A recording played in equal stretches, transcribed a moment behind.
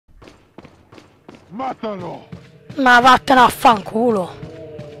Matalo! Ma vattene a fanculo.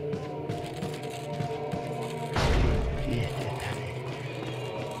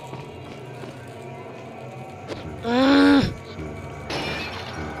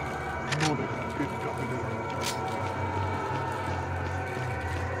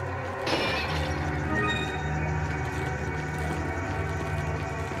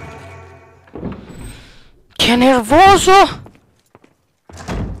 Che nervoso!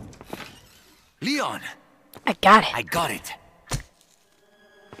 Leon! I got it. I got it.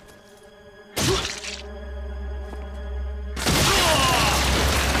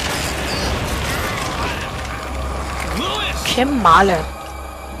 Che male.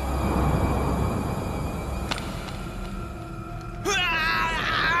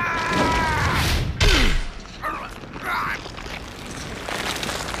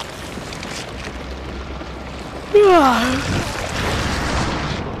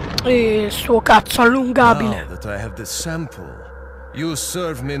 Il suo cazzo allungabile. Now that I have the sample, you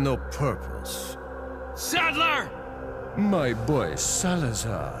serve me no purpose. Sadler! My boy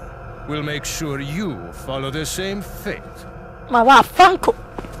Salazar will make sure you follow the same fate. Ma vaffanculo.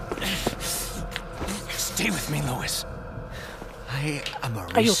 Stay with me, Louis. I am a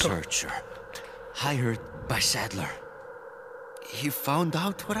Aiuto. researcher hired by Sadler. He found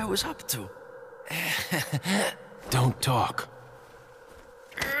out what I was up to. Don't talk.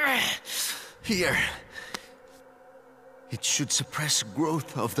 Here. It should suppress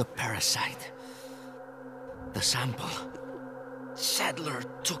growth of the parasite. The sample. Sadler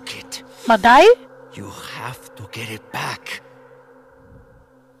took it. Ma dai? You have to get it back.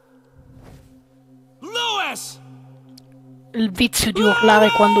 Louis! Il vizio di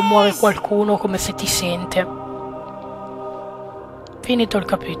urlare quando muore qualcuno come se ti sente. Finito il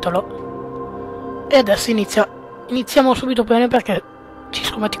capitolo. E adesso iniziamo subito bene perché ci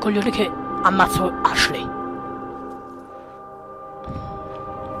scommetti i coglioni che ammazzo Ashley.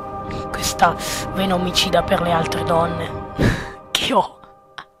 Questa vena omicida per le altre donne che ho.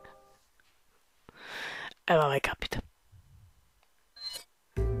 E vabbè, capita.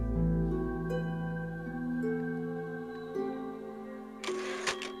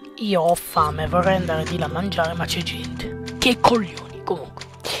 Io ho fame, vorrei andare di là a mangiare, ma c'è gente. Che coglioni, comunque.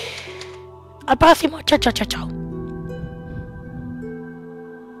 Al prossimo, ciao ciao ciao ciao.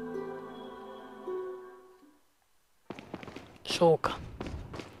 Soca.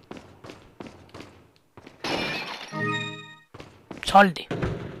 Soldi.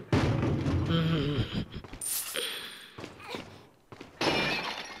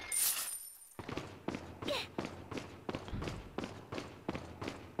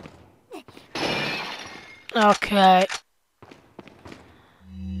 Ok.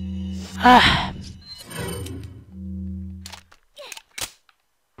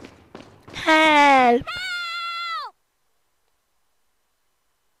 Help.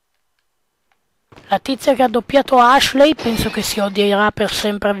 La tizia che ha doppiato Ashley penso che si odierà per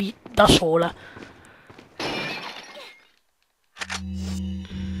sempre da sola.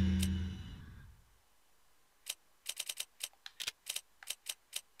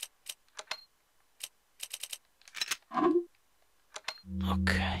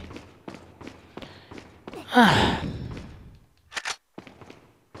 Ok.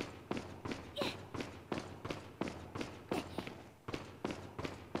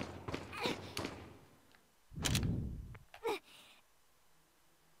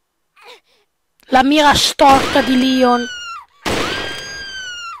 La mira storta di Leon.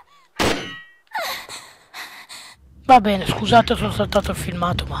 Va bene, scusate, sono saltato il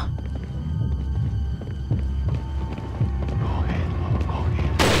filmato, ma...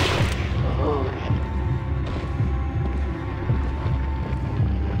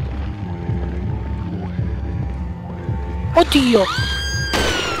 Oddio!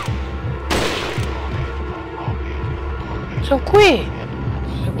 Sono qui!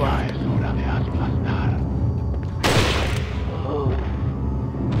 Mi guarda.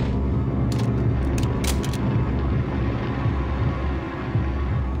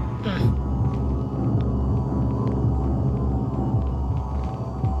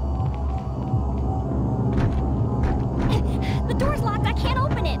 The door's locked. I can't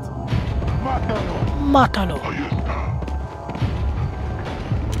open it. Matalo!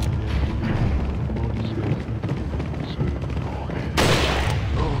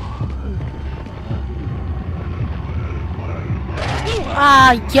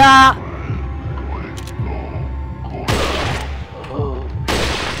 Aia!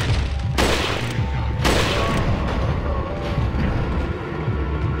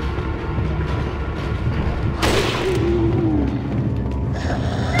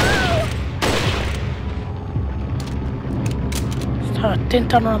 Stare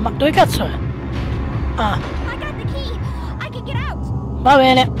attenta a non dove cazzo è? Ah, I got the key. I can get out. va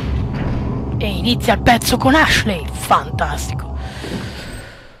bene. E inizia il pezzo con Ashley. Fantastico.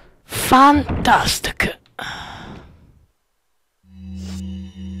 Fantastic.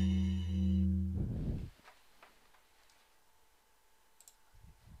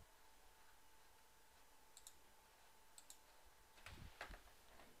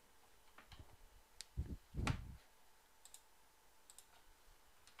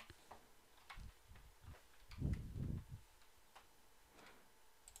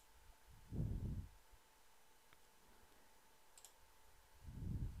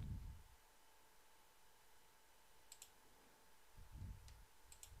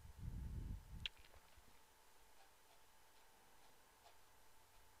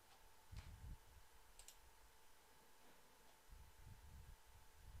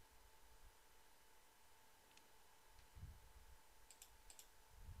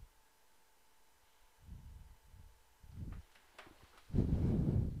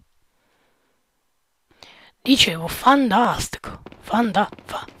 Dicevo, fantastico.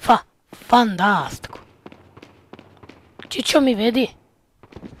 Fantastico. Ciccio, mi vedi?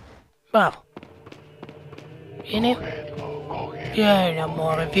 Bravo. Vieni. Vieni,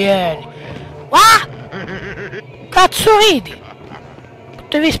 amore, vieni. Ah! Cazzo ridi?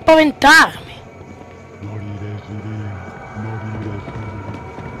 Potevi spaventarmi.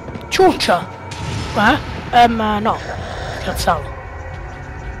 Ciuccia. Ma no. Scherzavo.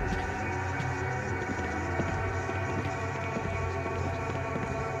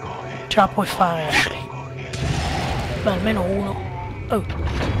 Ce la puoi fare, Ashley. Beh, almeno uno. Oh.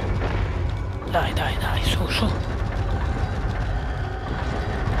 Dai, su.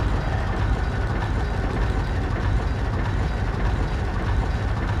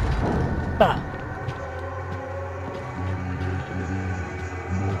 Bravo.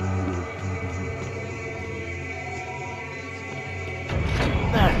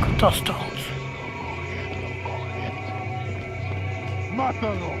 Ecco, to stronzo.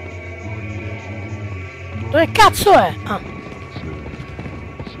 Dove cazzo è? Ah.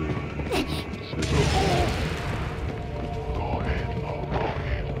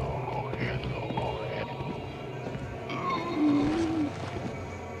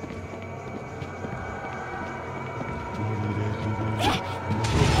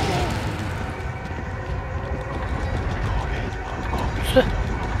 Sì.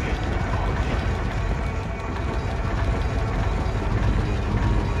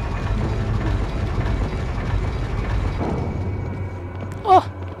 Oh.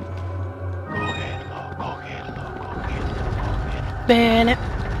 Bene.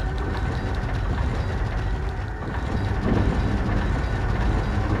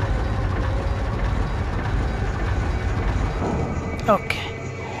 Ok.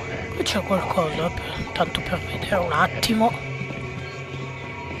 Qui c'è qualcosa, tanto per vedere un attimo.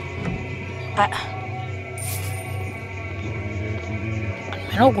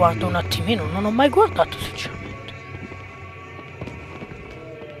 Almeno guardo un attimino, non ho mai guardato sinceramente.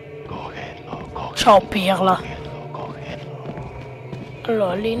 Ciao Pirla.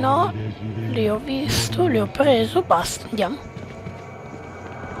 Allora, lì no, li ho visto, li ho preso, basta, andiamo.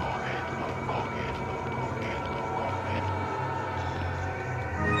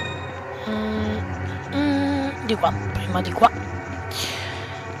 Di qua, prima di qua.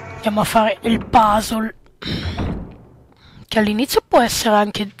 Andiamo a fare il puzzle. Che all'inizio può essere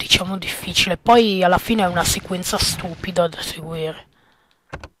anche, diciamo, difficile, poi alla fine è una sequenza stupida da seguire.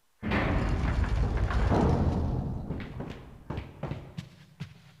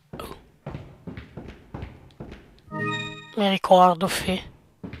 Mi ricordo,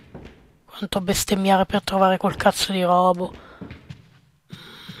 quanto bestemmiare per trovare quel cazzo di robo.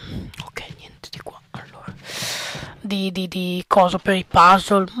 Ok, niente di qua, allora. Di coso per i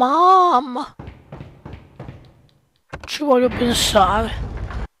puzzle, mamma! Ci voglio pensare.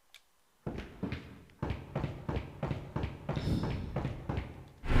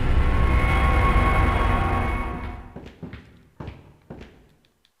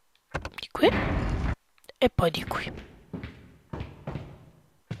 Di qui e poi di qui.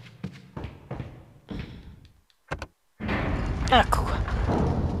 Ecco qua.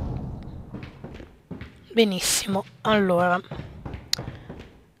 Benissimo, allora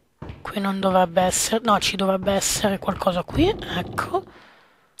qui non dovrebbe essere, no, ci dovrebbe essere qualcosa qui, ecco,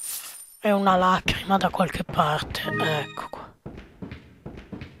 e una lacrima da qualche parte, ecco qua.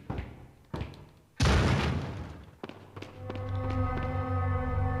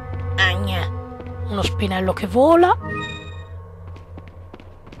 Uno spinello che vola.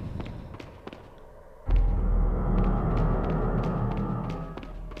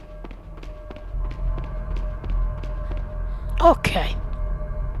 Ok.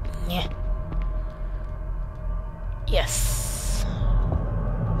 Niente. Yes.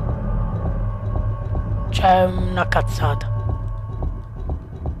 C'è una cazzata.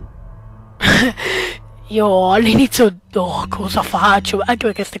 Io all'inizio cosa faccio? Anche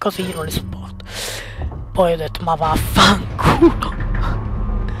perché queste cose io non le sopporto. Poi ho detto ma vaffanculo.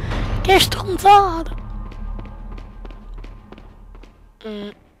 Che stronzata.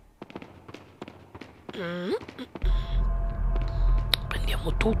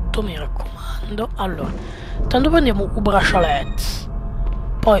 Prendiamo tutto, mi raccomando. Allora, tanto prendiamo un braccialet.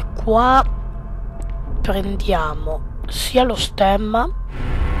 Poi qua prendiamo sia lo stemma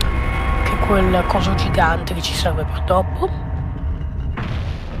che quel coso gigante che ci serve per dopo.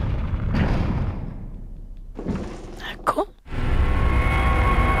 Ecco.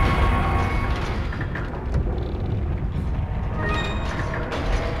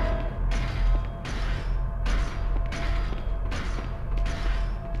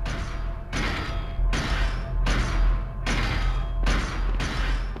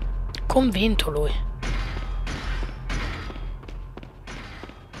 Convinto lui.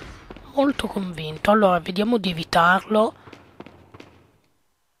 Molto convinto. Allora, vediamo di evitarlo.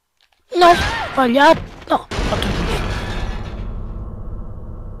 No, sbagliato. No, ho fatto giusto.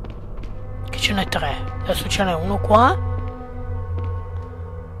 Che ce n'è 3. Adesso ce n'è uno qua.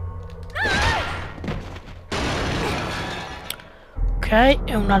 Ok,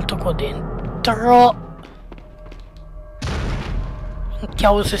 e un altro qua dentro.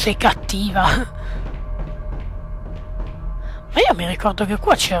 Chiaro se sei cattiva. Ma io mi ricordo che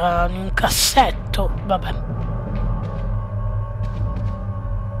qua c'era un cassetto. Vabbè.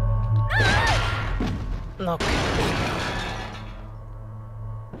 Ok.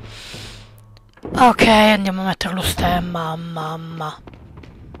 Ok, andiamo a mettere lo stemma, mamma.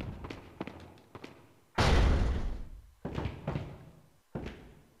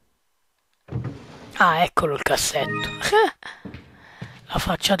 Ah, eccolo il cassetto. La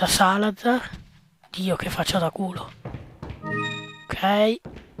faccia da Salazar. Dio che faccia da culo. Ok.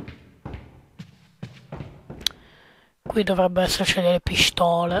 Qui dovrebbe esserci delle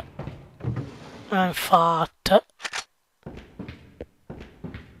pistole. Infatti.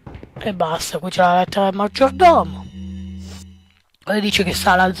 E basta, qui c'è la lettera del maggiordomo. Poi dice che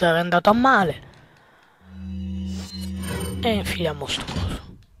Salazar è andato a male. E infiliamo sto coso.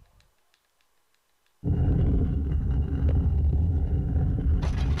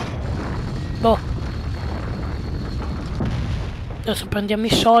 Boh. Adesso prendiamo i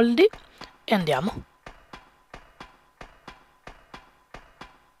soldi e andiamo.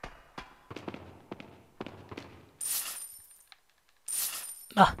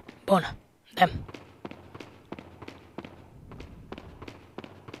 Va, buona. Andiamo.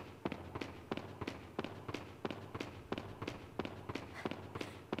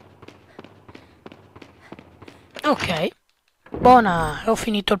 Ok. Buona, ho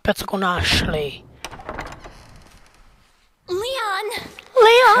finito il pezzo con Ashley. Leon!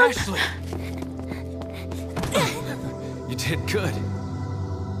 Leon! Ashley! You did good.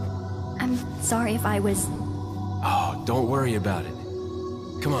 I'm sorry if I was... Oh, don't worry about it.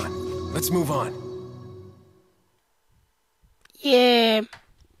 Come on, let's move on. Yeah.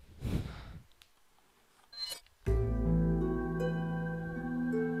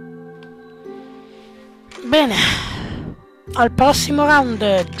 Bene. Al prossimo round,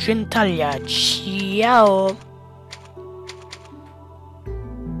 gentaglia. Ciao.